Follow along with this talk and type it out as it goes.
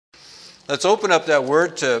Let's open up that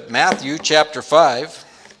word to Matthew chapter 5.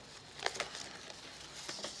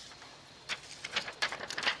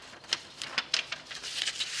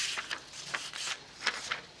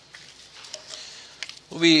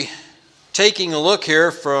 We'll be taking a look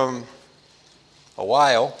here from a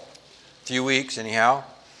while, a few weeks anyhow,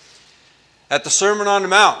 at the Sermon on the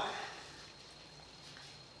Mount.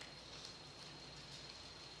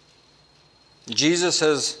 Jesus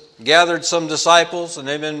has gathered some disciples, and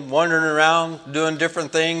they've been wandering around doing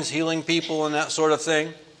different things, healing people and that sort of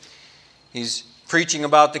thing. He's preaching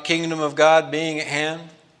about the kingdom of God being at hand.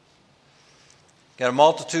 Got a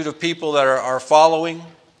multitude of people that are following,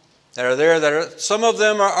 that are there. Some of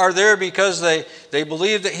them are there because they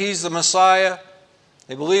believe that He's the Messiah.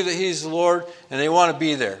 They believe that He's the Lord, and they want to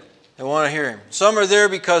be there. They want to hear Him. Some are there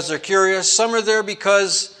because they're curious. Some are there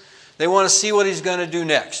because they want to see what He's going to do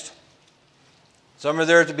next. Some are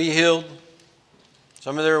there to be healed.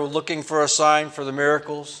 Some are there looking for a sign for the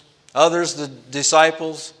miracles. Others, the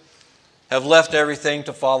disciples, have left everything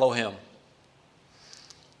to follow Him.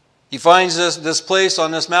 He finds this place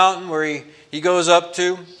on this mountain where he goes up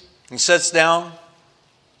to. He sits down,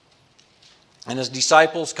 and His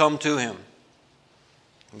disciples come to Him.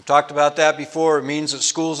 We've talked about that before. It means that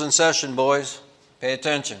school's in session, boys. Pay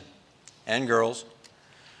attention. And girls.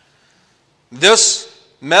 This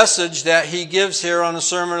message that He gives here on the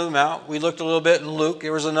Sermon on the Mount, we looked a little bit in Luke.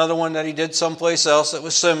 There was another one that He did someplace else that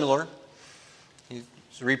was similar. He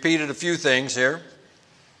repeated a few things here.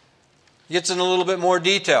 He gets in a little bit more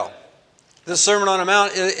detail. This Sermon on the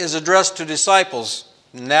Mount is addressed to disciples,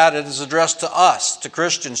 and that it is addressed to us, to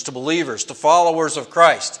Christians, to believers, to followers of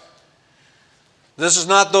Christ. This is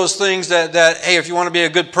not those things that hey, if you want to be a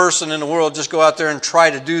good person in the world, just go out there and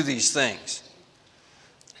try to do these things.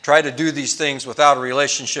 Try to do these things without a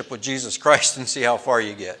relationship with Jesus Christ and see how far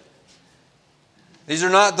you get. These are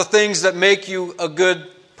not the things that make you a good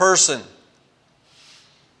person.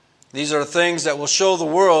 These are the things that will show the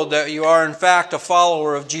world that you are in fact a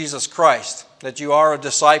follower of Jesus Christ, that you are a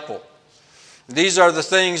disciple. These are the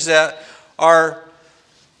things that are,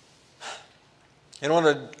 I don't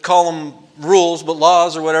want to call them rules, but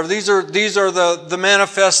laws or whatever. These are the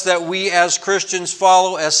manifests that we as Christians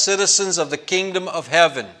follow as citizens of the kingdom of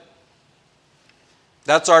heaven.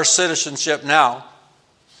 That's our citizenship now.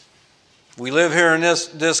 We live here in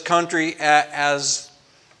this country as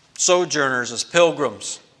sojourners, as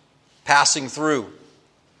pilgrims, passing through.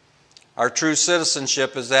 Our true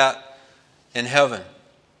citizenship is that in heaven.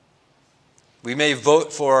 We may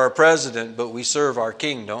vote for our president, but we serve our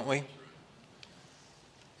king, don't we?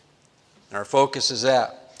 And our focus is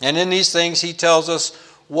that. And in these things, He tells us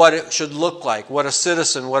what it should look like, what a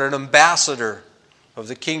citizen, what an ambassador of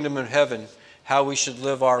the kingdom of heaven, how we should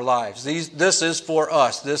live our lives. This is for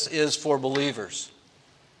us. This is for believers.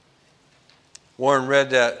 Warren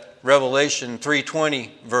read that Revelation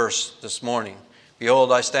 3:20 verse this morning.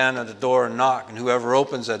 Behold, I stand at the door and knock, and whoever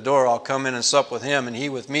opens that door, I'll come in and sup with him, and he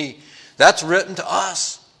with me. That's written to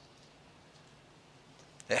us.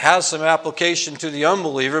 It has some application to the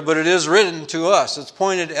unbeliever, but it is written to us. It's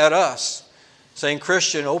pointed at us, saying,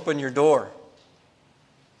 Christian, open your door.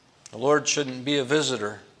 The Lord shouldn't be a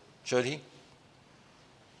visitor, should He?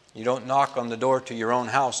 You don't knock on the door to your own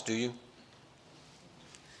house, do you?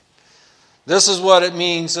 This is what it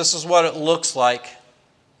means. This is what it looks like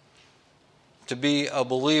to be a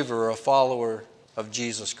believer, a follower of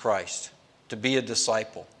Jesus Christ, to be a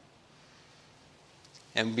disciple.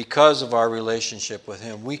 And because of our relationship with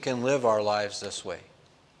Him, we can live our lives this way.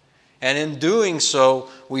 And in doing so,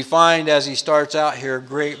 we find, as he starts out here,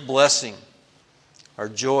 great blessing, our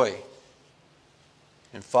joy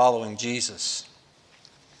in following Jesus.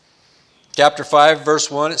 Chapter 5,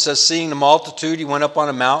 verse 1, it says, seeing the multitude, He went up on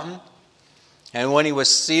a mountain, and when He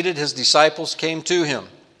was seated, His disciples came to Him.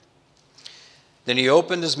 Then He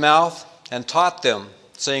opened His mouth and taught them,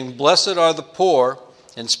 saying, blessed are the poor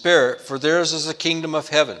in spirit, for theirs is the kingdom of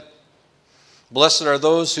heaven. Blessed are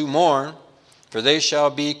those who mourn, for they shall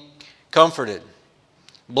be comforted.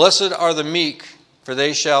 Blessed are the meek, for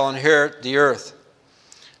they shall inherit the earth.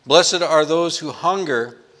 Blessed are those who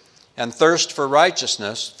hunger and thirst for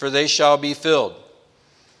righteousness, for they shall be filled.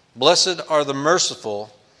 Blessed are the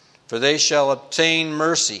merciful, for they shall obtain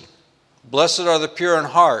mercy. Blessed are the pure in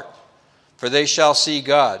heart, for they shall see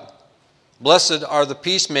God. Blessed are the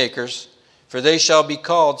peacemakers, for they shall be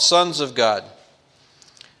called sons of God.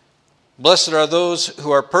 Blessed are those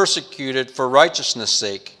who are persecuted for righteousness'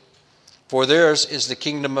 sake, for theirs is the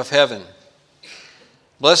kingdom of heaven.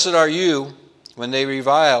 Blessed are you when they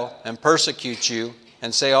revile and persecute you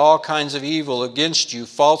and say all kinds of evil against you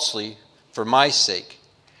falsely for my sake.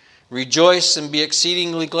 Rejoice and be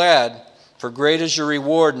exceedingly glad, for great is your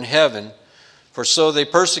reward in heaven, for so they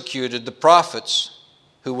persecuted the prophets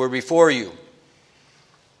who were before you.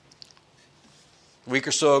 A week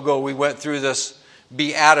or so ago, we went through this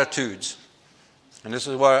Beatitudes. And this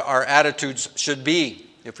is what our attitudes should be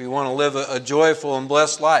if we want to live a joyful and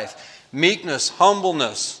blessed life. Meekness,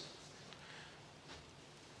 humbleness,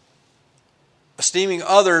 esteeming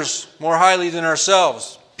others more highly than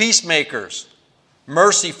ourselves, peacemakers,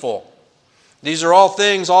 merciful. These are all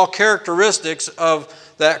things, all characteristics of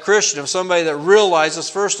that Christian, of somebody that realizes,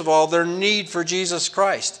 first of all, their need for Jesus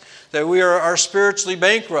Christ, that we are spiritually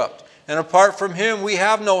bankrupt, and apart from Him, we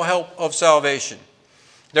have no help of salvation.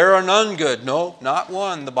 There are none good. No, not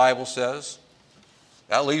one, the Bible says.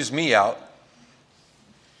 That leaves me out.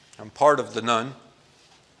 I'm part of the none.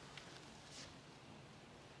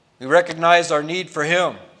 We recognize our need for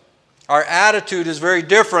Him. Our attitude is very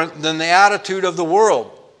different than the attitude of the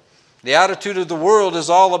world. The attitude of the world is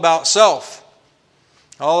all about self,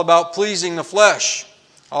 all about pleasing the flesh,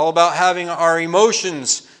 all about having our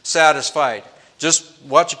emotions satisfied. Just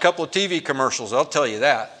watch a couple of TV commercials, I'll tell you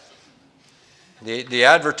that. The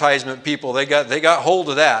advertisement people, they got hold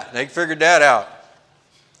of that. They figured that out.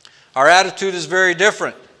 Our attitude is very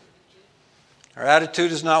different. Our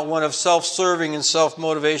attitude is not one of self-serving and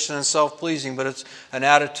self-motivation and self-pleasing, but it's an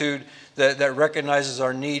attitude that recognizes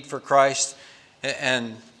our need for Christ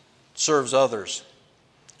and serves others.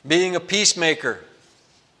 Being a peacemaker.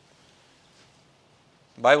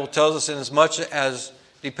 The Bible tells us, in as much as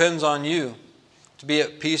depends on you, to be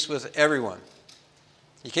at peace with everyone.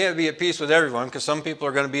 You can't be at peace with everyone because some people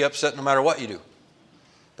are going to be upset no matter what you do.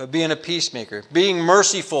 But being a peacemaker, being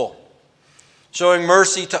merciful, showing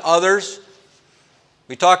mercy to others.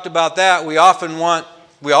 We talked about that. We always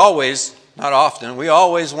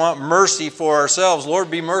want mercy for ourselves. Lord,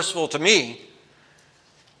 be merciful to me.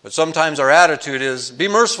 But sometimes our attitude is, be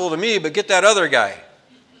merciful to me, but get that other guy.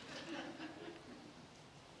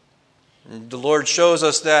 The Lord shows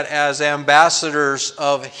us that as ambassadors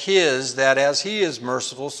of His, that as He is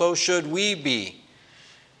merciful, so should we be.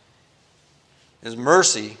 His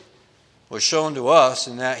mercy was shown to us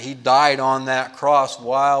in that He died on that cross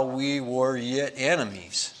while we were yet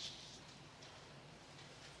enemies.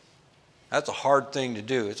 That's a hard thing to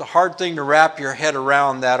do. It's a hard thing to wrap your head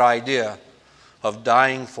around, that idea of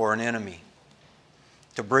dying for an enemy,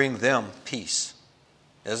 to bring them peace.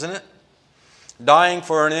 Isn't it? Dying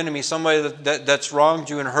for an enemy, somebody that's wronged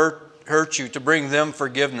you and hurt you, to bring them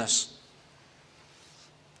forgiveness.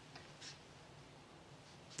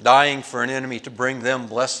 Dying for an enemy to bring them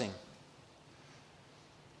blessing.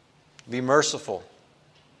 Be merciful,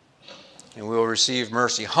 and we will receive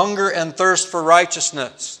mercy. Hunger and thirst for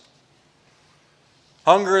righteousness.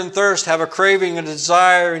 Hunger and thirst, have a craving and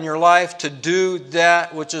desire in your life to do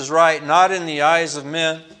that which is right, not in the eyes of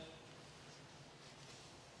men,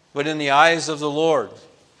 but in the eyes of the Lord.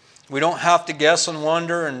 We don't have to guess and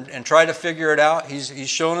wonder and try to figure it out. He's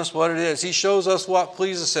shown us what it is. He shows us what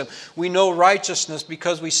pleases Him. We know righteousness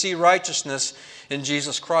because we see righteousness in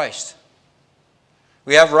Jesus Christ.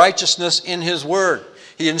 We have righteousness in His Word.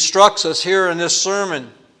 He instructs us here in this sermon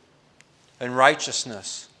in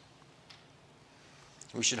righteousness.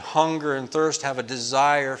 We should hunger and thirst, have a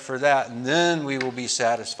desire for that, and then we will be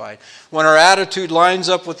satisfied. When our attitude lines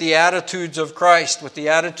up with the attitudes of Christ, with the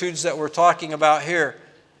attitudes that we're talking about here,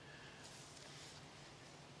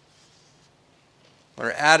 when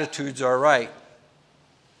our attitudes are right,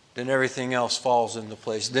 then everything else falls into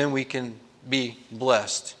place. Then we can be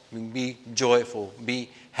blessed, we can be joyful, be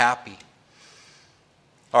happy.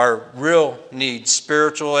 Our real needs,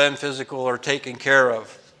 spiritual and physical, are taken care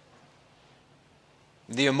of.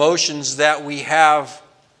 The emotions that we have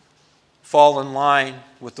fall in line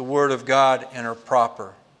with the Word of God and are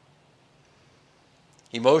proper.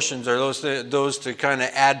 Emotions are those to kind of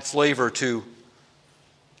add flavor to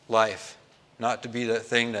life, not to be that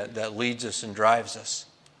thing that leads us and drives us.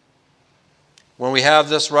 When we have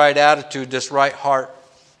this right attitude, this right heart,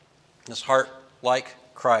 this heart like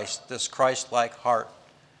Christ, this Christ-like heart,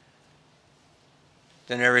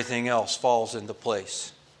 then everything else falls into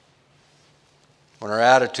place. When our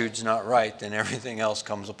attitude's not right, then everything else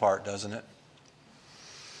comes apart, doesn't it?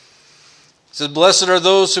 It says, blessed are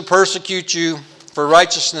those who persecute you for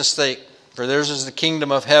righteousness' sake, for theirs is the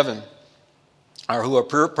kingdom of heaven. Or who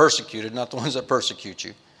are persecuted, not the ones that persecute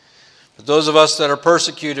you. But those of us that are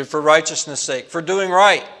persecuted for righteousness' sake, for doing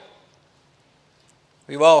right.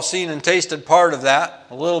 We've all seen and tasted part of that,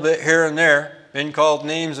 a little bit here and there, been called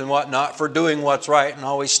names and whatnot for doing what's right and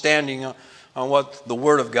always standing on what the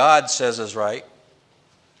Word of God says is right.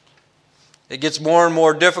 It gets more and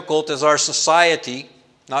more difficult as our society,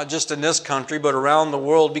 not just in this country, but around the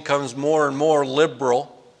world, becomes more and more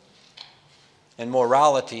liberal, and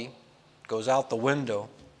morality goes out the window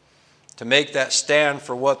to make that stand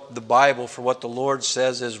for what the Bible, for what the Lord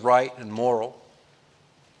says is right and moral.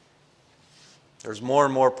 There's more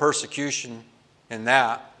and more persecution in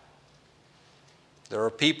that. There are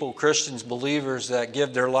people, Christians, believers, that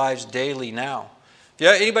give their lives daily now.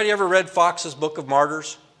 Anybody ever read Fox's Book of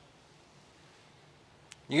Martyrs?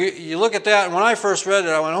 You look at that, and when I first read it,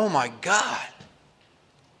 I went, oh my God.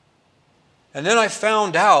 And then I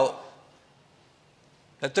found out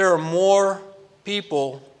that there are more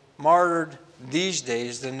people martyred these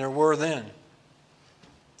days than there were then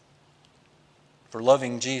for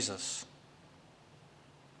loving Jesus.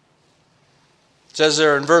 It says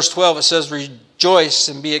there in verse 12, it says, rejoice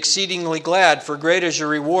and be exceedingly glad, for great is your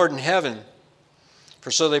reward in heaven. For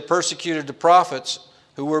so they persecuted the prophets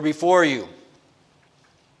who were before you.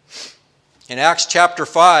 In Acts chapter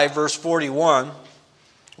 5, verse 41,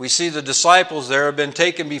 we see the disciples there have been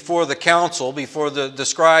taken before the council, before the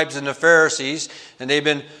scribes and the Pharisees, and they've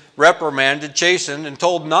been reprimanded, chastened, and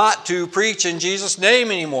told not to preach in Jesus'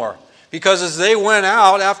 name anymore. Because as they went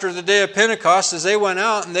out after the day of Pentecost, as they went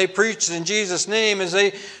out and they preached in Jesus' name, as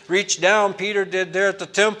they reached down, Peter did there at the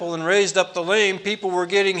temple and raised up the lame, people were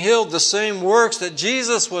getting healed. The same works that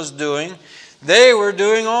Jesus was doing, they were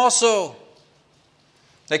doing also.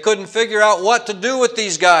 They couldn't figure out what to do with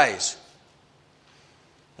these guys.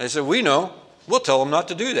 They said, we know. We'll tell them not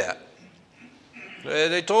to do that.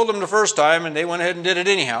 They told them the first time, and they went ahead and did it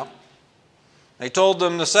anyhow. They told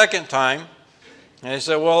them the second time, and they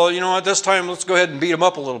said, well, you know what, this time let's go ahead and beat them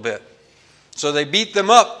up a little bit. So they beat them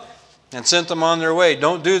up and sent them on their way.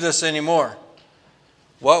 Don't do this anymore.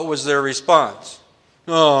 What was their response?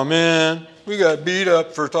 Oh, man, we got beat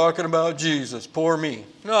up for talking about Jesus. Poor me.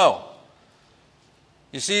 No.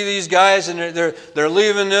 You see these guys, and they're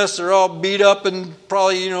leaving this. They're all beat up and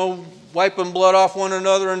probably, wiping blood off one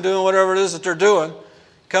another and doing whatever it is that they're doing.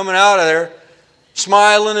 Coming out of there,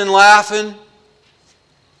 smiling and laughing.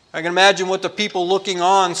 I can imagine what the people looking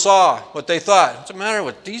on saw, what they thought. What's the matter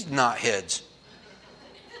with these knotheads?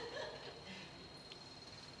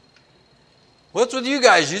 What's with you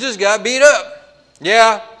guys? You just got beat up.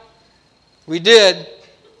 Yeah, we did.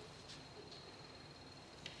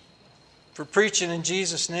 For preaching in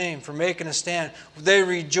Jesus' name, for making a stand. They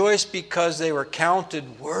rejoiced because they were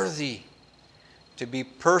counted worthy to be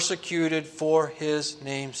persecuted for His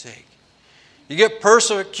name's sake. You get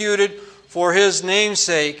persecuted for His name's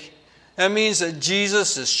sake, that means that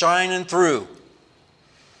Jesus is shining through.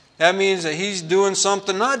 That means that He's doing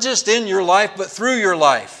something not just in your life, but through your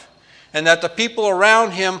life. And that the people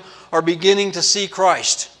around Him are beginning to see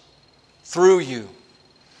Christ through you.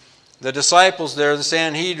 The disciples there, the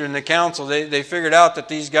Sanhedrin, the council, they figured out that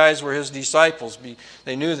these guys were His disciples.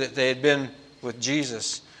 They knew that they had been with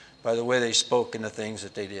Jesus by the way they spoke and the things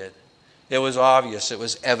that they did. It was obvious. It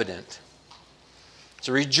was evident.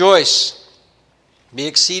 So rejoice. Be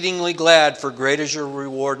exceedingly glad, for great is your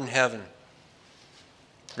reward in heaven.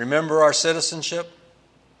 Remember our citizenship.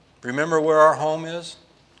 Remember where our home is.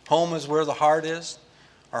 Home is where the heart is.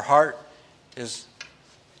 Our heart is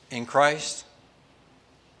in Christ.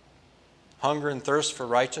 Hunger and thirst for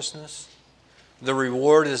righteousness. The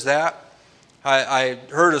reward is that. I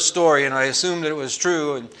heard a story, and I assumed that it was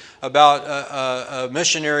true, about a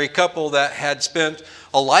missionary couple that had spent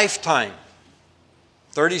a lifetime,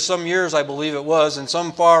 30-some years I believe it was, in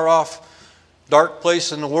some far-off dark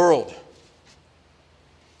place in the world.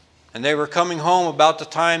 And they were coming home about the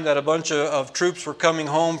time that a bunch of troops were coming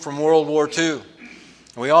home from World War II. And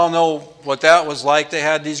we all know what that was like. They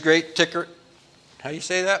had these great how do you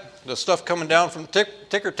say that? The stuff coming down from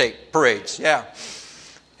ticker tape parades. Yeah.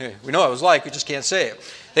 We know what it was like. We just can't say it.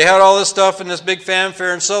 They had all this stuff in this big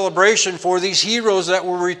fanfare and celebration for these heroes that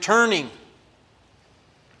were returning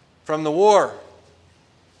from the war.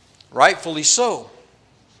 Rightfully so.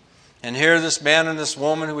 And here this man and this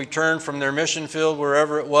woman who returned from their mission field,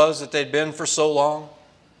 wherever it was that they'd been for so long,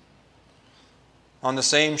 on the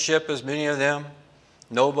same ship as many of them.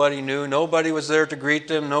 Nobody knew. Nobody was there to greet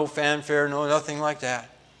them. No fanfare. No nothing like that.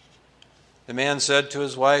 The man said to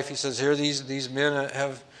his wife, he says, here these men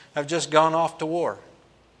have just gone off to war.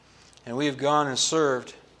 And we've gone and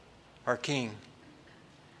served our King.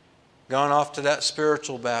 Gone off to that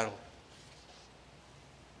spiritual battle.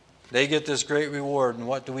 They get this great reward, and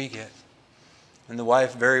what do we get? And the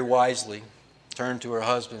wife very wisely turned to her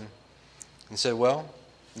husband and said, well,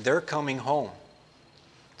 they're coming home.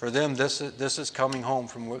 For them, this is coming home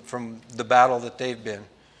from the battle that they've been.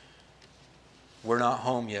 We're not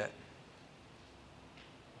home yet.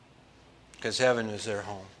 Because heaven is their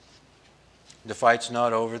home. The fight's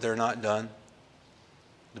not over. They're not done.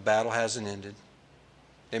 The battle hasn't ended.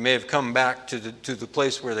 They may have come back to the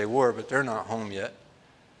place where they were, but they're not home yet.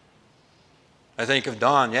 I think of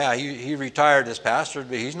Don. Yeah, he retired as pastor,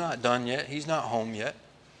 but he's not done yet. He's not home yet.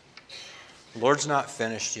 The Lord's not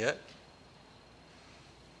finished yet.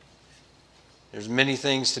 There's many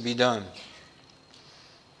things to be done.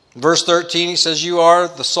 Verse 13, he says, "You are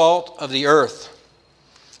the salt of the earth.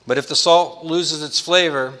 But if the salt loses its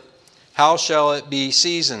flavor, how shall it be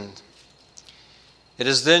seasoned? It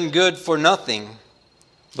is then good for nothing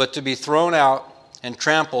but to be thrown out and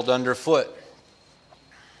trampled underfoot."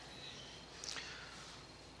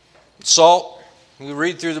 Salt, you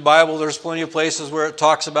read through the Bible, there's plenty of places where it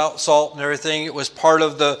talks about salt and everything. It was part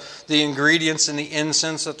of the ingredients in the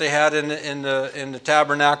incense that they had in the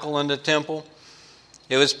tabernacle and the temple.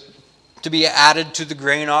 It was to be added to the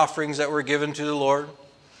grain offerings that were given to the Lord.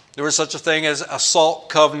 There was such a thing as a salt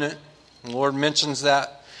covenant. The Lord mentions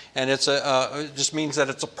that. And it just means that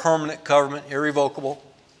it's a permanent covenant, irrevocable.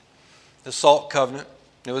 The salt covenant.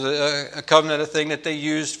 It was a covenant, a thing that they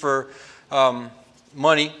used for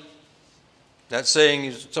money. That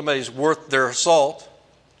saying, somebody's worth their salt.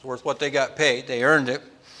 It's worth what they got paid. They earned it.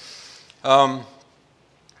 Salt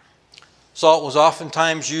was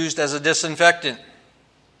oftentimes used as a disinfectant.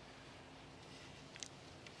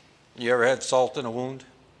 You ever had salt in a wound?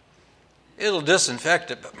 It'll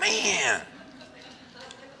disinfect it, but man,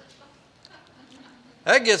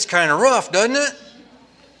 that gets kind of rough, doesn't it?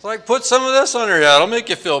 It's like, put some of this under you. It'll make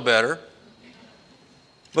you feel better.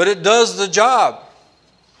 But it does the job.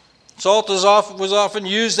 Salt was often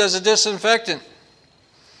used as a disinfectant.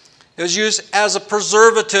 It was used as a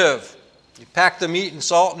preservative. You pack the meat in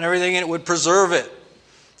salt and everything, and it would preserve it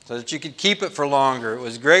so that you could keep it for longer. It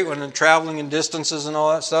was great when they're traveling in distances and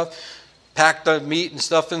all that stuff. Pack the meat and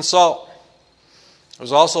stuff in salt. It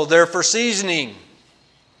was also there for seasoning.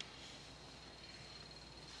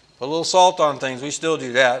 Put a little salt on things. We still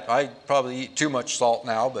do that. I probably eat too much salt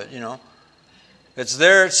now, but you know. It's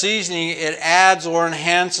there, it's seasoning. It adds or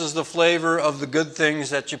enhances the flavor of the good things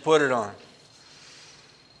that you put it on.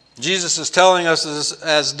 Jesus is telling us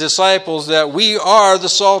as disciples that we are the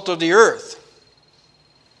salt of the earth.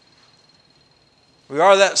 We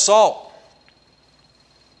are that salt.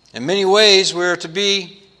 In many ways, we are to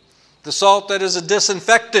be the salt that is a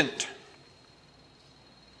disinfectant.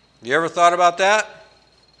 You ever thought about that?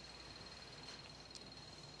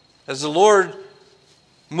 As the Lord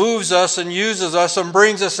moves us and uses us and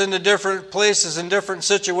brings us into different places and different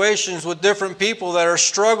situations with different people that are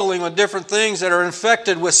struggling with different things, that are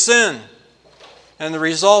infected with sin, and the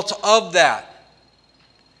results of that.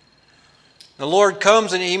 The Lord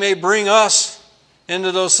comes and He may bring us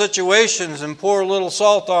into those situations and pour a little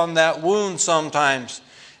salt on that wound sometimes.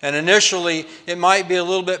 And initially, it might be a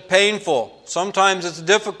little bit painful. Sometimes it's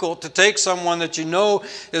difficult to take someone that you know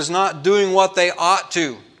is not doing what they ought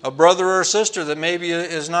to. A brother or a sister that maybe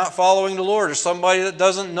is not following the Lord, or somebody that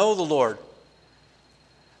doesn't know the Lord.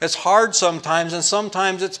 It's hard sometimes, and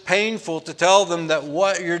sometimes it's painful to tell them that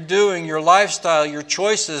what you're doing, your lifestyle, your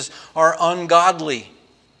choices are ungodly.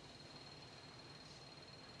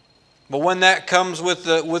 But when that comes with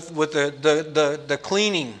the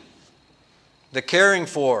cleaning, the caring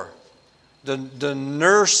for, the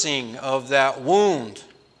nursing of that wound,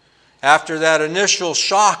 after that initial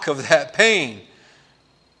shock of that pain,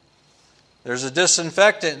 there's a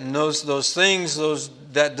disinfectant, and those things,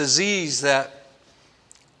 that disease, that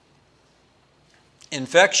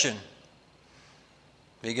infection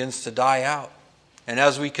begins to die out. And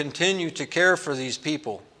as we continue to care for these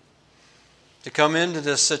people, to come into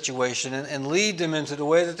this situation and lead them into the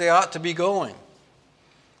way that they ought to be going,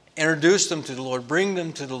 introduce them to the Lord, bring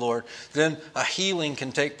them to the Lord, then a healing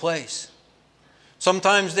can take place.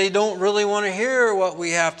 Sometimes they don't really want to hear what we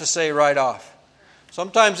have to say right off.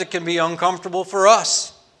 Sometimes it can be uncomfortable for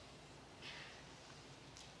us.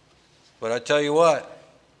 But I tell you what,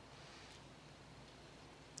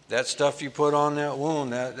 that stuff you put on that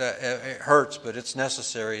wound, it hurts, but it's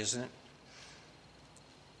necessary, isn't it?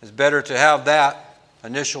 It's better to have that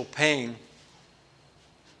initial pain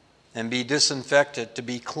and be disinfected, to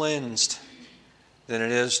be cleansed, than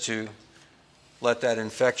it is to let that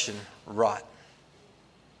infection rot.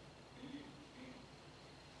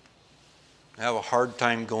 I have a hard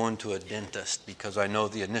time going to a dentist because I know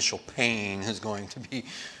the initial pain is going to be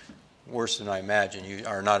worse than I imagine,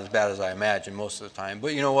 or not as bad as I imagine most of the time.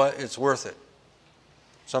 But you know what? It's worth it.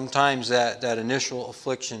 Sometimes that initial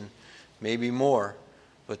affliction may be more,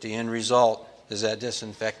 but the end result is that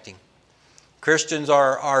disinfecting. Christians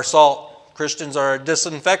are our salt. Christians are a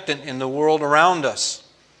disinfectant in the world around us.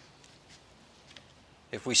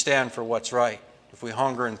 if we stand for what's right, if we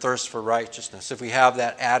hunger and thirst for righteousness, if we have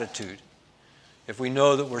that attitude, if we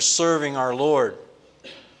know that we're serving our Lord,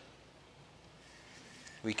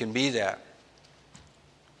 we can be that.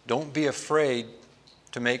 Don't be afraid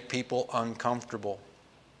to make people uncomfortable,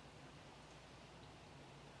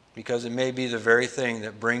 because it may be the very thing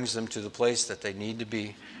that brings them to the place that they need to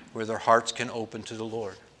be, where their hearts can open to the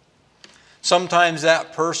Lord. Sometimes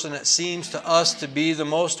that person that seems to us to be the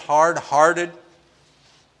most hard-hearted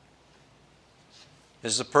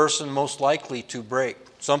is the person most likely to break.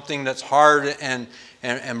 Something that's hard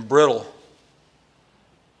and brittle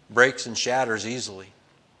breaks and shatters easily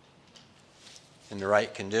in the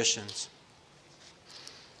right conditions.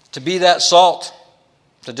 To be that salt,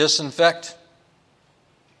 to disinfect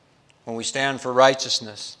when we stand for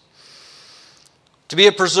righteousness. To be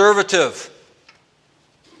a preservative.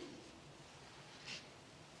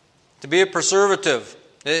 To be a preservative.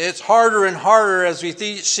 It's harder and harder as we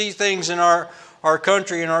see things in our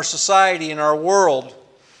country, in our society, in our world,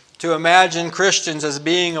 to imagine Christians as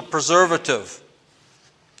being a preservative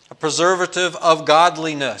of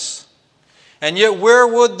godliness. And yet, where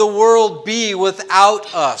would the world be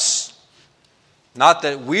without us? Not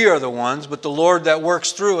that we are the ones, but the Lord that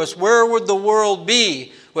works through us. Where would the world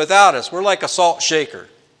be without us? We're like a salt shaker.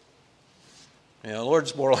 You know, the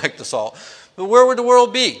Lord's more like the salt. But where would the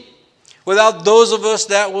world be without those of us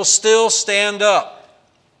that will still stand up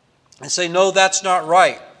and say, no, that's not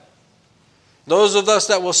right? Those of us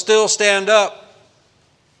that will still stand up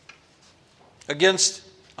against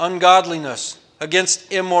ungodliness,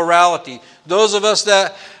 against immorality. Those of us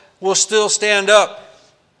that will still stand up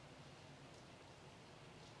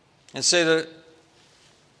and say that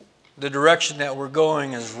the direction that we're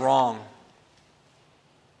going is wrong.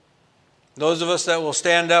 Those of us that will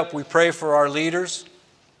stand up, we pray for our leaders.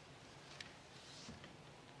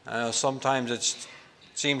 I know sometimes it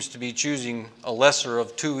seems to be choosing a lesser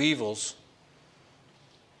of two evils,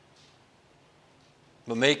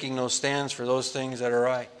 but making those stands for those things that are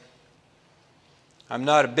right. I'm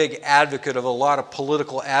not a big advocate of a lot of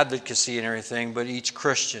political advocacy and everything, but each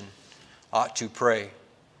Christian ought to pray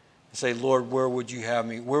and say, Lord, where would you have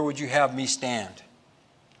me? Where would you have me stand?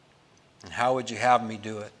 And how would you have me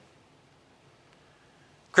do it?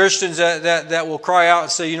 Christians that will cry out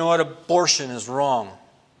and say, you know what, abortion is wrong.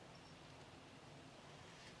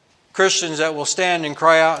 Christians that will stand and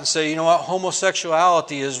cry out and say, you know what,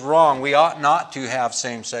 homosexuality is wrong. We ought not to have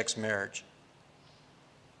same-sex marriage.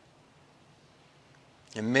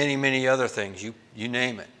 And many, many other things. You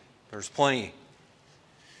name it. There's plenty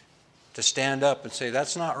to stand up and say,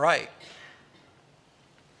 that's not right.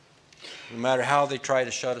 No matter how they try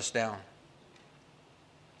to shut us down.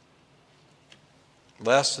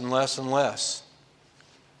 Less and less and less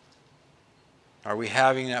are we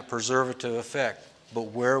having that preservative effect.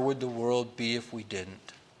 But where would the world be if we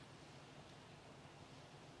didn't?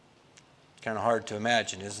 It's kind of hard to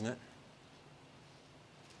imagine, isn't it?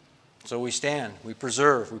 So we stand, we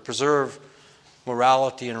preserve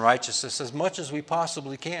morality and righteousness as much as we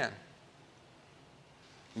possibly can.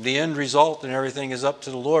 The end result and everything is up to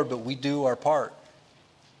the Lord, but we do our part.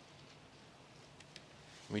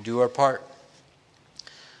 We do our part.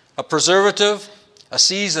 A preservative, a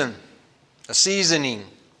seasoning.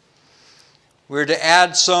 We're to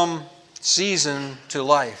add some season to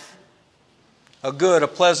life. A good, a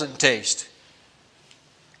pleasant taste.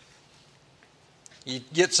 You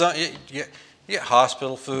get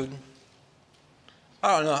hospital food.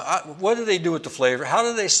 I don't know. What do they do with the flavor? How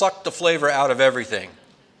do they suck the flavor out of everything?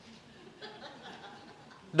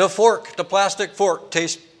 The fork, the plastic fork,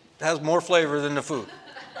 has more flavor than the food.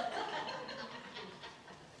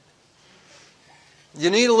 You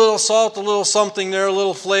need a little salt, a little something there, a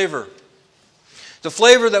little flavor. The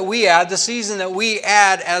flavor that we add, the season that we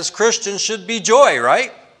add as Christians should be joy,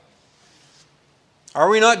 right? Are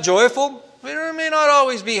we not joyful? We may not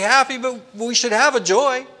always be happy, but we should have a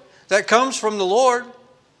joy that comes from the Lord,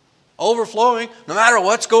 overflowing, no matter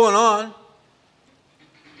what's going on.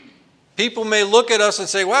 People may look at us and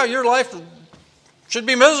say, wow, your life should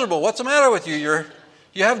be miserable. What's the matter with you?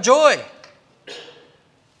 You have joy.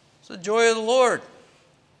 It's the joy of the Lord.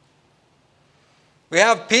 We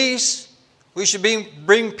have peace. We should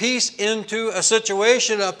bring peace into a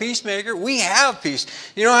situation, a peacemaker. We have peace.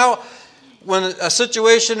 You know how when a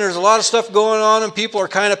situation, there's a lot of stuff going on and people are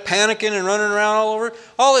kind of panicking and running around all over,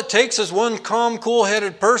 all it takes is one calm,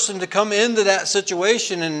 cool-headed person to come into that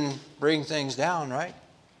situation and bring things down, right?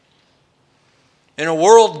 In a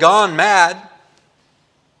world gone mad,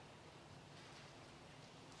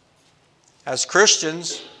 as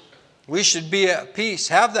Christians, we should be at peace,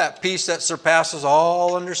 have that peace that surpasses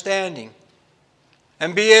all understanding.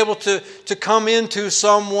 and be able to come into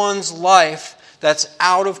someone's life that's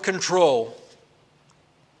out of control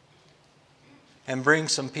and bring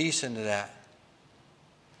some peace into that,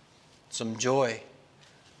 some joy,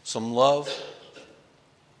 some love,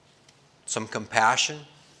 some compassion,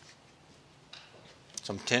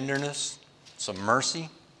 some tenderness, some mercy.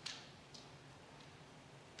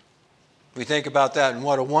 We think about that, and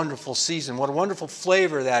what a wonderful season, what a wonderful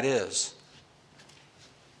flavor that is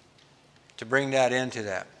to bring that into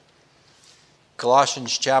that.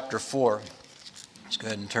 Colossians chapter 4. Let's go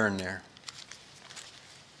ahead and turn there.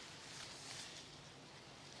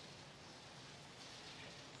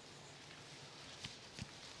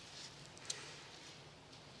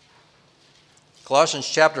 Colossians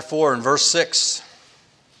chapter 4 and verse 6.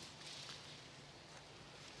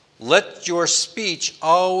 Let your speech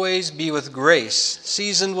always be with grace,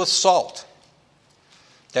 seasoned with salt,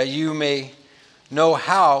 that you may know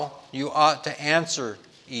how you ought to answer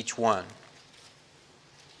each one.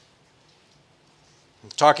 I'm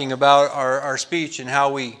talking about our speech and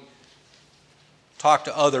how we talk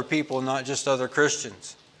to other people, not just other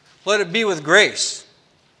Christians. Let it be with grace.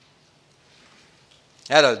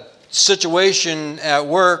 I had a situation at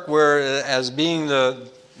work where, as being the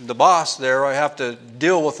boss there, I have to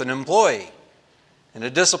deal with an employee in a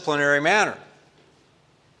disciplinary manner.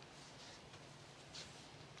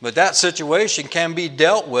 But that situation can be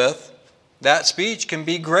dealt with. That speech can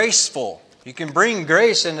be graceful. You can bring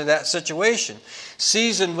grace into that situation.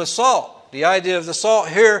 Seasoned with salt. The idea of the salt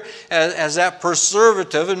here as that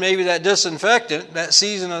preservative and maybe that disinfectant, that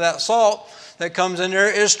season of that salt that comes in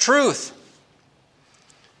there is truth.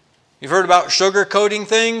 You've heard about sugar coating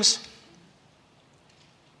things?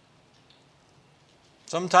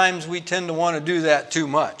 Sometimes we tend to want to do that too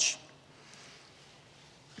much.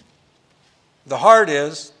 The heart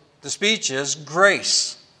is, the speech is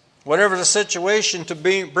grace. Whatever the situation, to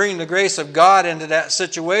bring the grace of God into that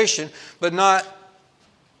situation, but not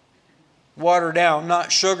water down, not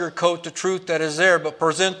sugarcoat the truth that is there, but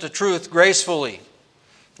present the truth gracefully.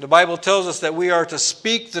 The Bible tells us that we are to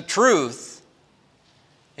speak the truth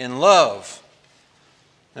in love.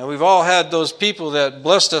 Now, we've all had those people that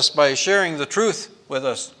blessed us by sharing the truth with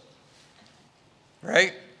us,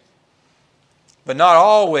 right? But not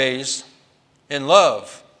always in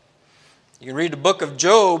love. You can read the book of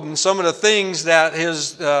Job, and some of the things that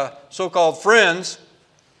his so-called friends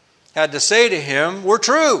had to say to him were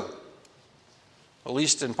true, at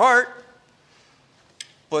least in part.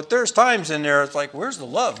 But there's times in there it's like, where's the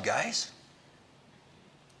love, guys?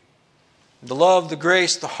 The love, the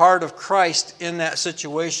grace, the heart of Christ in that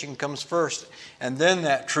situation comes first, and then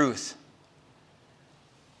that truth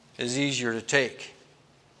is easier to take.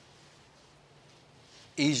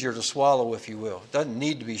 Easier to swallow, if you will. It doesn't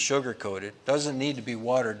need to be sugar-coated. Doesn't need to be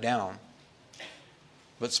watered down.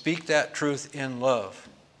 But speak that truth in love.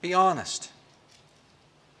 Be honest.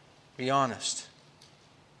 Be honest.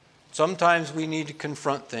 Sometimes we need to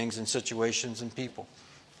confront things in situations and people.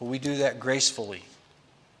 But we do that gracefully.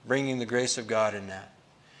 Bringing the grace of God in that.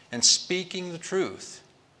 And speaking the truth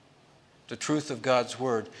of God's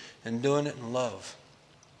Word, and doing it in love.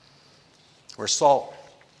 We're salt.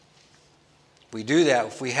 We do that,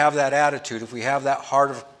 if we have that attitude, if we have that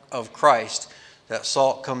heart of Christ, that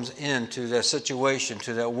salt comes into that situation,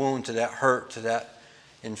 to that wound, to that hurt, to that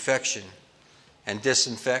infection, and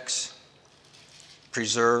disinfects,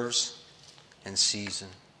 preserves, and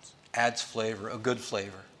seasons. Adds flavor, a good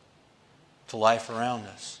flavor, to life around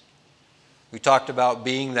us. We talked about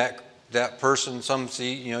being that person. Some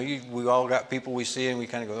see, we all got people we see and we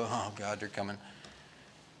kind of go, oh God, they're coming.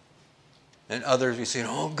 And others we see,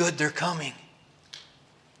 oh good, they're coming.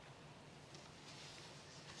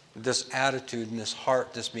 This attitude and this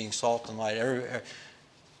heart, this being salt and light,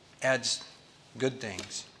 adds good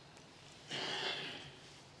things.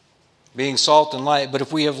 Being salt and light. But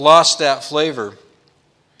if we have lost that flavor,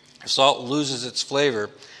 if salt loses its flavor,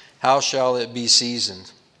 how shall it be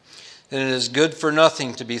seasoned? Then it is good for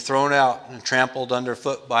nothing to be thrown out and trampled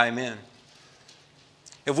underfoot by men.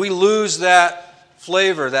 If we lose that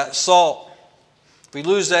flavor, that salt, if we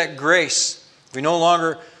lose that grace, if we no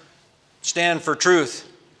longer stand for truth,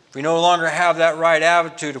 if we no longer have that right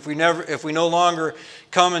attitude, if we no longer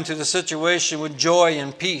come into the situation with joy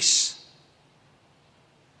and peace,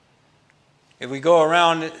 if we go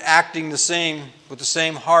around acting the same, with the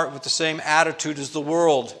same heart, with the same attitude as the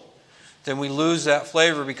world, then we lose that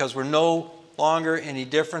flavor because we're no longer any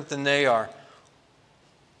different than they are.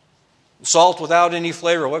 Salt without any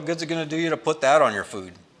flavor, what good's it going to do you to put that on your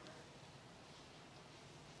food?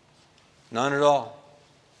 None at all.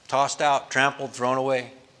 Tossed out, trampled, thrown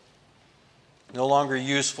away. No longer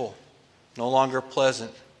useful. no longer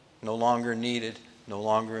pleasant, no longer needed, no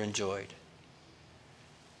longer enjoyed.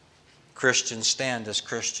 Christians stand as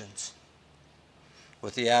Christians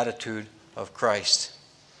with the attitude of Christ.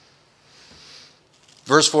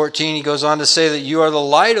 Verse 14, he goes on to say that you are the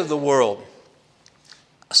light of the world.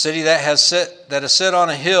 A city that is set on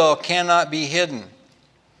a hill cannot be hidden.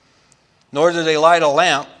 Nor do they light a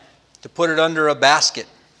lamp to put it under a basket,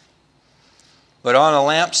 but on a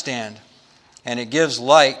lampstand, and it gives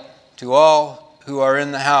light to all who are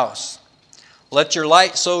in the house. Let your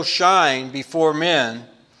light so shine before men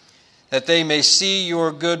that they may see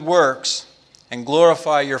your good works and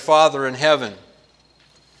glorify your Father in heaven.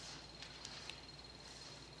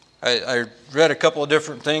 I read a couple of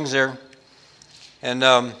different things there.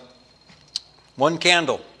 And one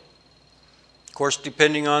candle. Of course,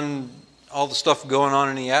 depending on all the stuff going on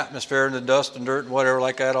in the atmosphere and the dust and dirt and whatever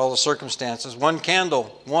like that, all the circumstances. One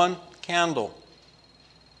candle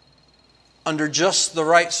under just the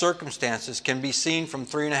right circumstances can be seen from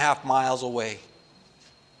 3.5 miles away.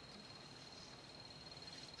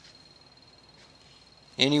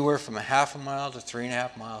 Anywhere from 0.5 mile to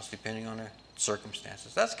 3.5 miles, depending on the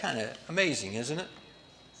circumstances. That's kind of amazing, isn't it?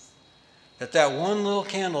 That one little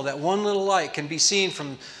candle, that one little light can be seen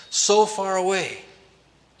from so far away.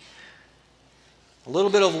 A little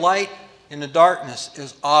bit of light in the darkness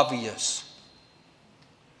is obvious.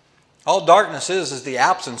 All darkness is the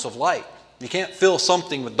absence of light. You can't fill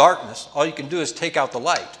something with darkness. All you can do is take out the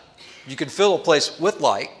light. You can fill a place with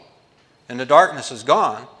light, and the darkness is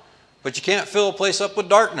gone, but you can't fill a place up with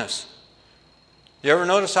darkness. You ever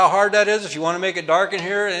notice how hard that is? If you want to make it dark in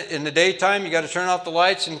here in the daytime, you got to turn off the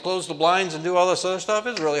lights and close the blinds and do all this other stuff.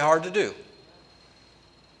 It's really hard to do.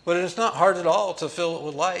 But it's not hard at all to fill it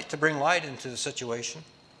with light, to bring light into the situation.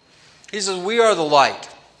 He says, we are the light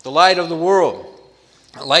of the world,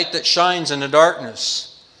 a light that shines in the darkness.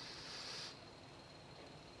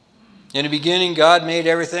 In the beginning, God made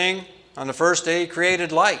everything. On the first day, He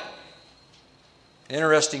created light.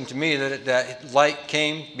 Interesting to me that light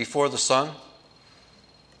came before the sun.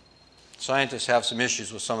 Scientists have some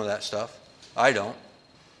issues with some of that stuff. I don't.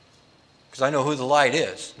 Because I know who the light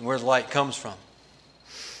is and where the light comes from.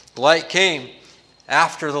 The light came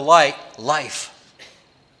after the light, life.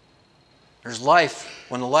 There's life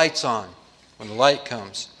when the light's on, when the light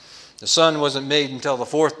comes. The sun wasn't made until the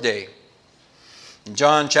 4th day. In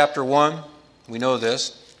John chapter 1, we know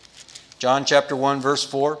this. John chapter 1, verse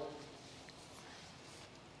 4.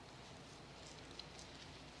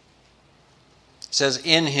 It says,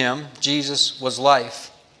 in Him, Jesus, was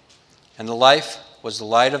life, and the life was the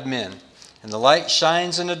light of men. And the light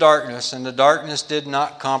shines in the darkness, and the darkness did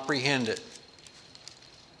not comprehend it.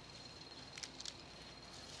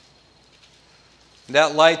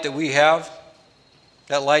 That light that we have,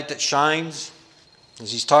 that light that shines,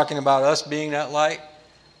 as He's talking about us being that light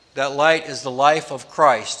is the life of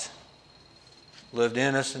Christ lived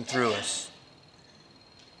in us and through us.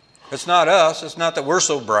 It's not us. It's not that we're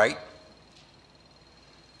so bright.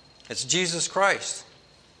 It's Jesus Christ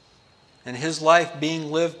and His life being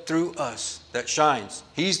lived through us that shines.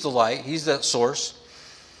 He's the light. He's that source.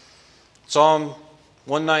 Psalm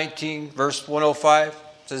 119, verse 105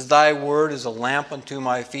 says, Thy word is a lamp unto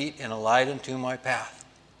my feet and a light unto my path.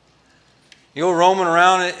 You go roaming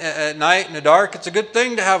around at night in the dark, it's a good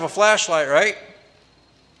thing to have a flashlight, right?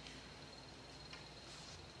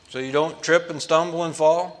 So you don't trip and stumble and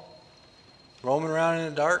fall. Roaming around in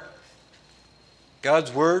the dark.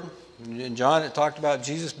 God's word. In John it talked about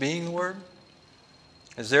Jesus being the Word.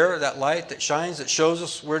 Is there that light that shines that shows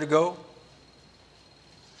us where to go?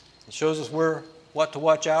 It shows us what to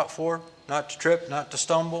watch out for, not to trip, not to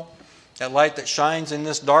stumble. That light that shines in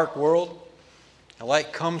this dark world, the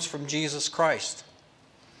light comes from Jesus Christ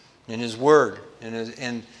in His Word,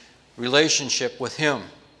 in relationship with Him.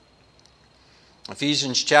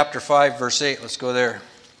 Ephesians chapter 5, verse 8. Let's go there.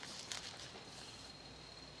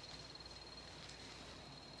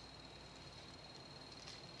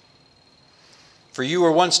 For you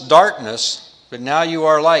were once darkness, but now you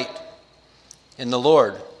are light in the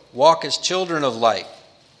Lord. Walk as children of light.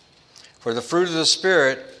 For the fruit of the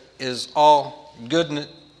Spirit is all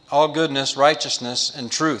goodness, righteousness,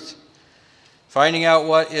 and truth. Finding out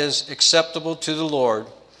what is acceptable to the Lord,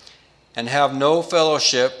 and have no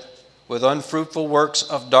fellowship with unfruitful works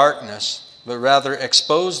of darkness, but rather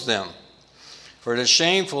expose them. For it is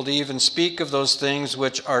shameful to even speak of those things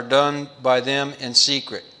which are done by them in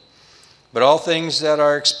secret. But all things that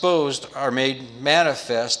are exposed are made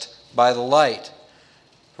manifest by the light.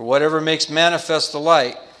 For whatever makes manifest the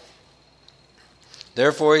light,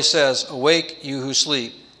 therefore He says, Awake, you who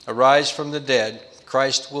sleep, arise from the dead,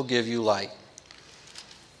 Christ will give you light.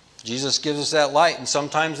 Jesus gives us that light, and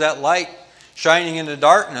sometimes that light shining in the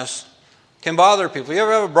darkness can bother people. You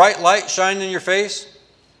ever have a bright light shining in your face?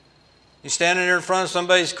 You standing there in front of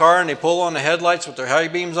somebody's car and they pull on the headlights with their high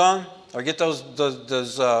beams on? Or get those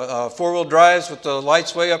four-wheel drives with the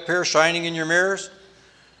lights way up here shining in your mirrors?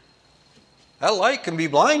 That light can be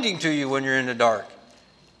blinding to you when you're in the dark.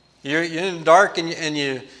 You're in the dark and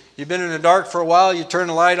you've been in the dark for a while, you turn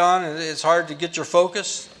the light on and it's hard to get your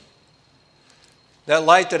focus. That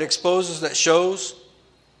light that exposes, that shows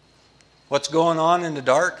what's going on in the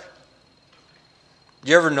dark.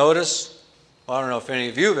 Do you ever notice? Well, I don't know if any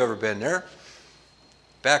of you have ever been there.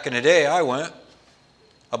 Back in the day, I went.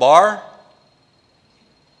 A bar.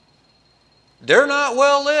 They're not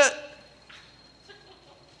well lit.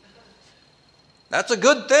 That's a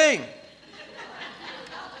good thing.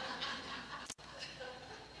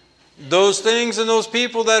 Those things and those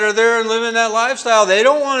people that are there and living that lifestyle, they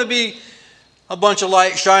don't want to be a bunch of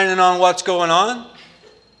light shining on what's going on.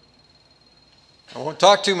 I won't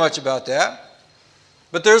talk too much about that.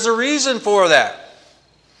 But there's a reason for that.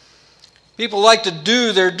 People like to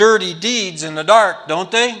do their dirty deeds in the dark, don't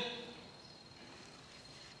they?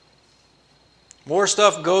 More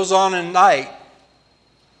stuff goes on at night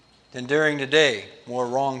than during the day. More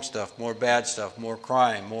wrong stuff, more bad stuff, more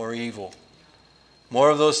crime, more evil. More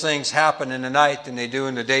of those things happen in the night than they do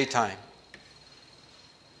in the daytime.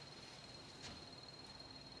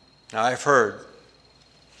 Now, I've heard,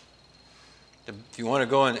 if you want to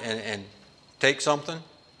go and take something,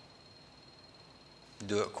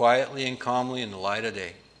 do it quietly and calmly in the light of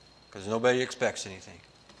day, because nobody expects anything.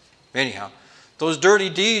 Anyhow, those dirty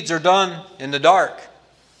deeds are done in the dark,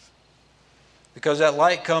 because that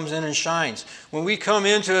light comes in and shines. When we come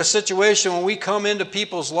into a situation, when we come into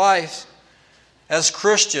people's lives as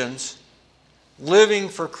Christians, living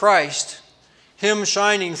for Christ, Him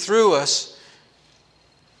shining through us,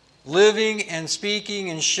 living and speaking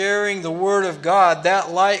and sharing the Word of God,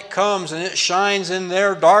 that light comes and it shines in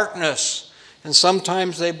their darkness. And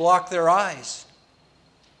sometimes they block their eyes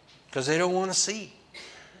because they don't want to see.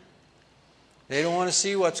 They don't want to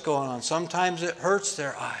see what's going on. Sometimes it hurts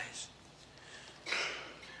their eyes.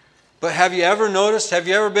 But have you ever noticed, have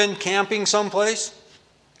you ever been camping someplace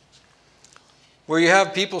where you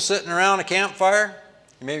have people sitting around a campfire?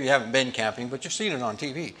 Maybe you haven't been camping, but you've seen it on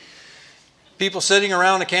TV. People sitting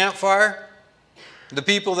around a campfire. The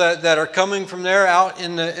people that are coming from there out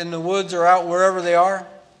in the woods or out wherever they are.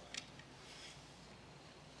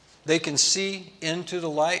 They can see into the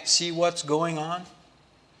light, see what's going on.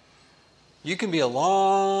 You can be a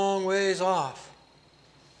long ways off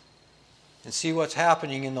and see what's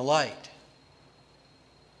happening in the light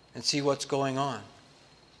and see what's going on.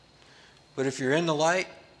 But if you're in the light,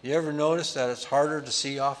 you ever notice that it's harder to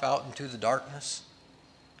see off out into the darkness?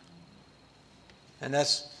 And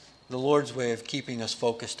that's the Lord's way of keeping us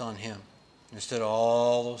focused on Him. Instead of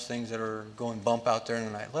all those things that are going bump out there in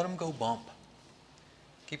the night. Let them go bump.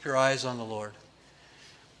 Keep your eyes on the Lord.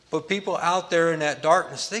 But people out there in that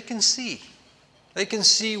darkness, they can see. They can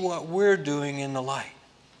see what we're doing in the light.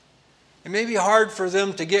 It may be hard for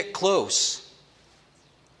them to get close,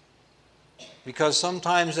 because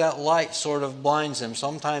sometimes that light sort of blinds them.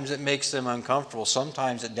 Sometimes it makes them uncomfortable.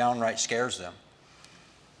 Sometimes it downright scares them.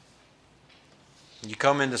 You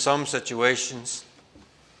come into some situations,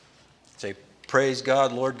 say, praise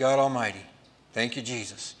God, Lord God Almighty. Thank you,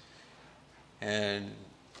 Jesus. And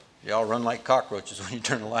y'all run like cockroaches when you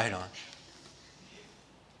turn the light on.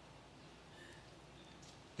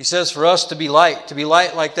 He says for us to be light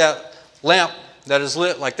like that lamp that is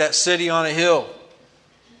lit, like that city on a hill.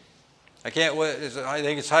 I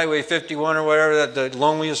think it's Highway 51 or whatever, the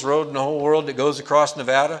loneliest road in the whole world that goes across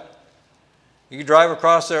Nevada. You can drive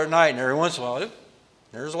across there at night, and every once in a while,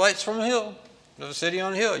 there's lights from a hill. There's a city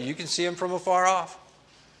on a hill. You can see them from afar off.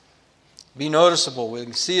 Be noticeable. We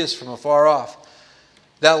can see us from afar off.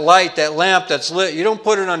 That light, that lamp that's lit, you don't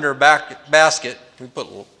put it under a basket. We put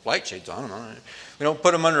light shades on them. We don't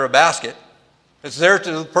put them under a basket. It's there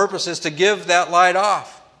to the purpose is to give that light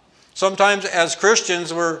off. Sometimes as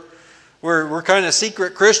Christians, we're kind of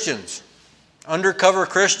secret Christians, undercover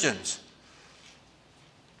Christians.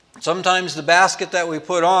 Sometimes the basket that we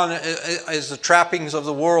put on is the trappings of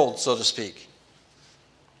the world, so to speak.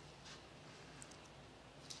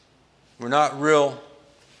 We're not real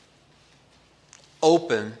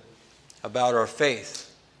open about our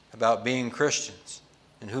faith, about being Christians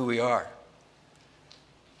and who we are.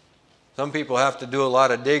 Some people have to do a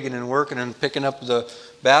lot of digging and working and picking up the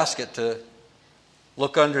basket to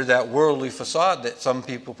look under that worldly facade that some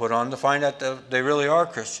people put on to find out that they really are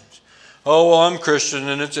Christians. Oh, well, I'm Christian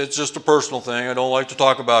and it's just a personal thing. I don't like to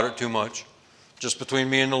talk about it too much. Just between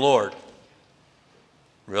me and the Lord.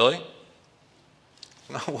 Really?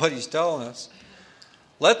 Not what he's telling us.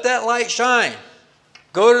 Let that light shine.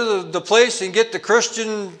 Go to the place and get the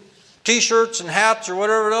Christian t-shirts and hats or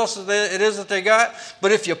whatever else it is that they got.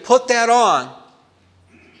 But if you put that on,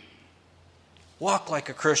 walk like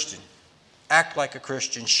a Christian. Act like a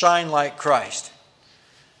Christian. Shine like Christ.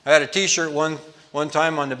 I had a t-shirt one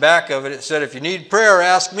time on the back of it. It said, if you need prayer,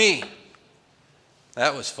 ask me.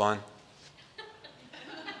 That was fun.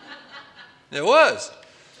 It was.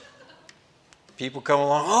 People come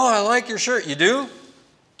along, oh, I like your shirt. You do?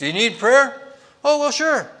 Do you need prayer? Oh, well,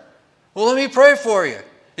 sure. Well, let me pray for you.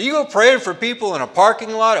 You go praying for people in a parking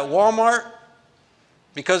lot at Walmart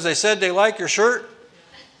because they said they like your shirt?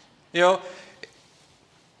 You know,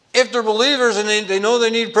 if they're believers and they know they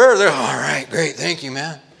need prayer, they're, all right, great, thank you,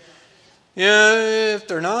 man. Yeah, if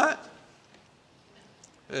they're not,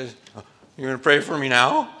 you're going to pray for me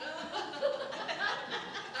now?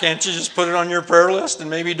 Can't you just put it on your prayer list and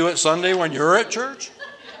maybe do it Sunday when you're at church?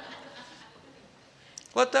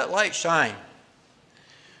 Let that light shine.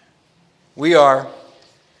 We are,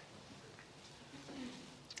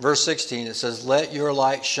 verse 16, it says, let your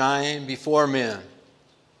light shine before men.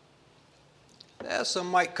 Yeah, some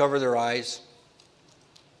might cover their eyes.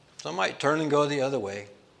 Some might turn and go the other way.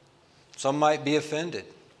 Some might be offended.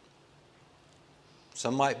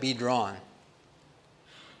 Some might be drawn.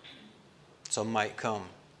 Some might come.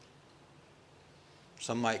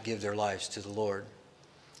 Some might give their lives to the Lord.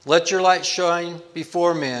 Let your light shine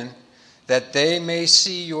before men, that they may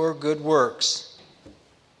see your good works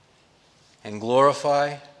and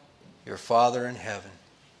glorify your Father in heaven.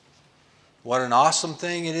 What an awesome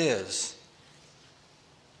thing it is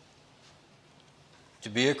to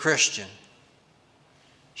be a Christian,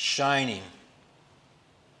 shining,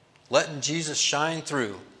 letting Jesus shine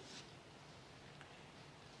through,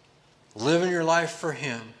 living your life for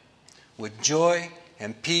Him with joy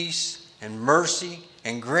and peace and mercy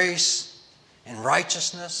and grace and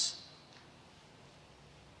righteousness,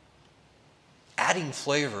 adding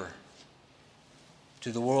flavor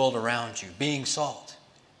to the world around you, being salt,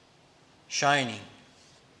 shining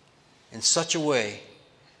in such a way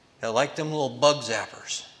that, like them little bug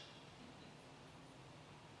zappers,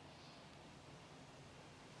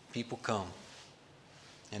 people come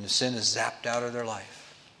and the sin is zapped out of their life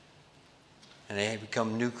and they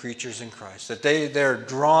become new creatures in Christ. That they're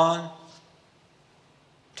drawn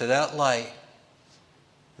to that light,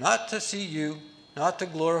 not to see you, not to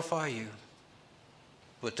glorify you,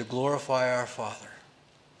 but to glorify our Father.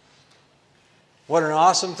 What an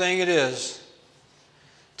awesome thing it is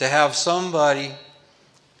to have somebody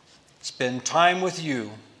spend time with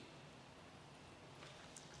you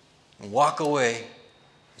and walk away and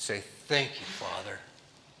say, thank you, Father.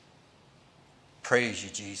 Praise you,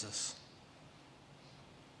 Jesus,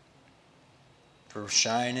 for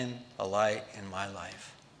shining a light in my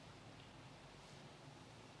life.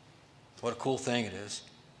 What a cool thing it is.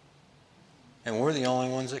 And we're the only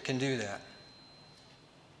ones that can do that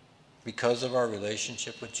because of our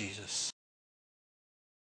relationship with Jesus.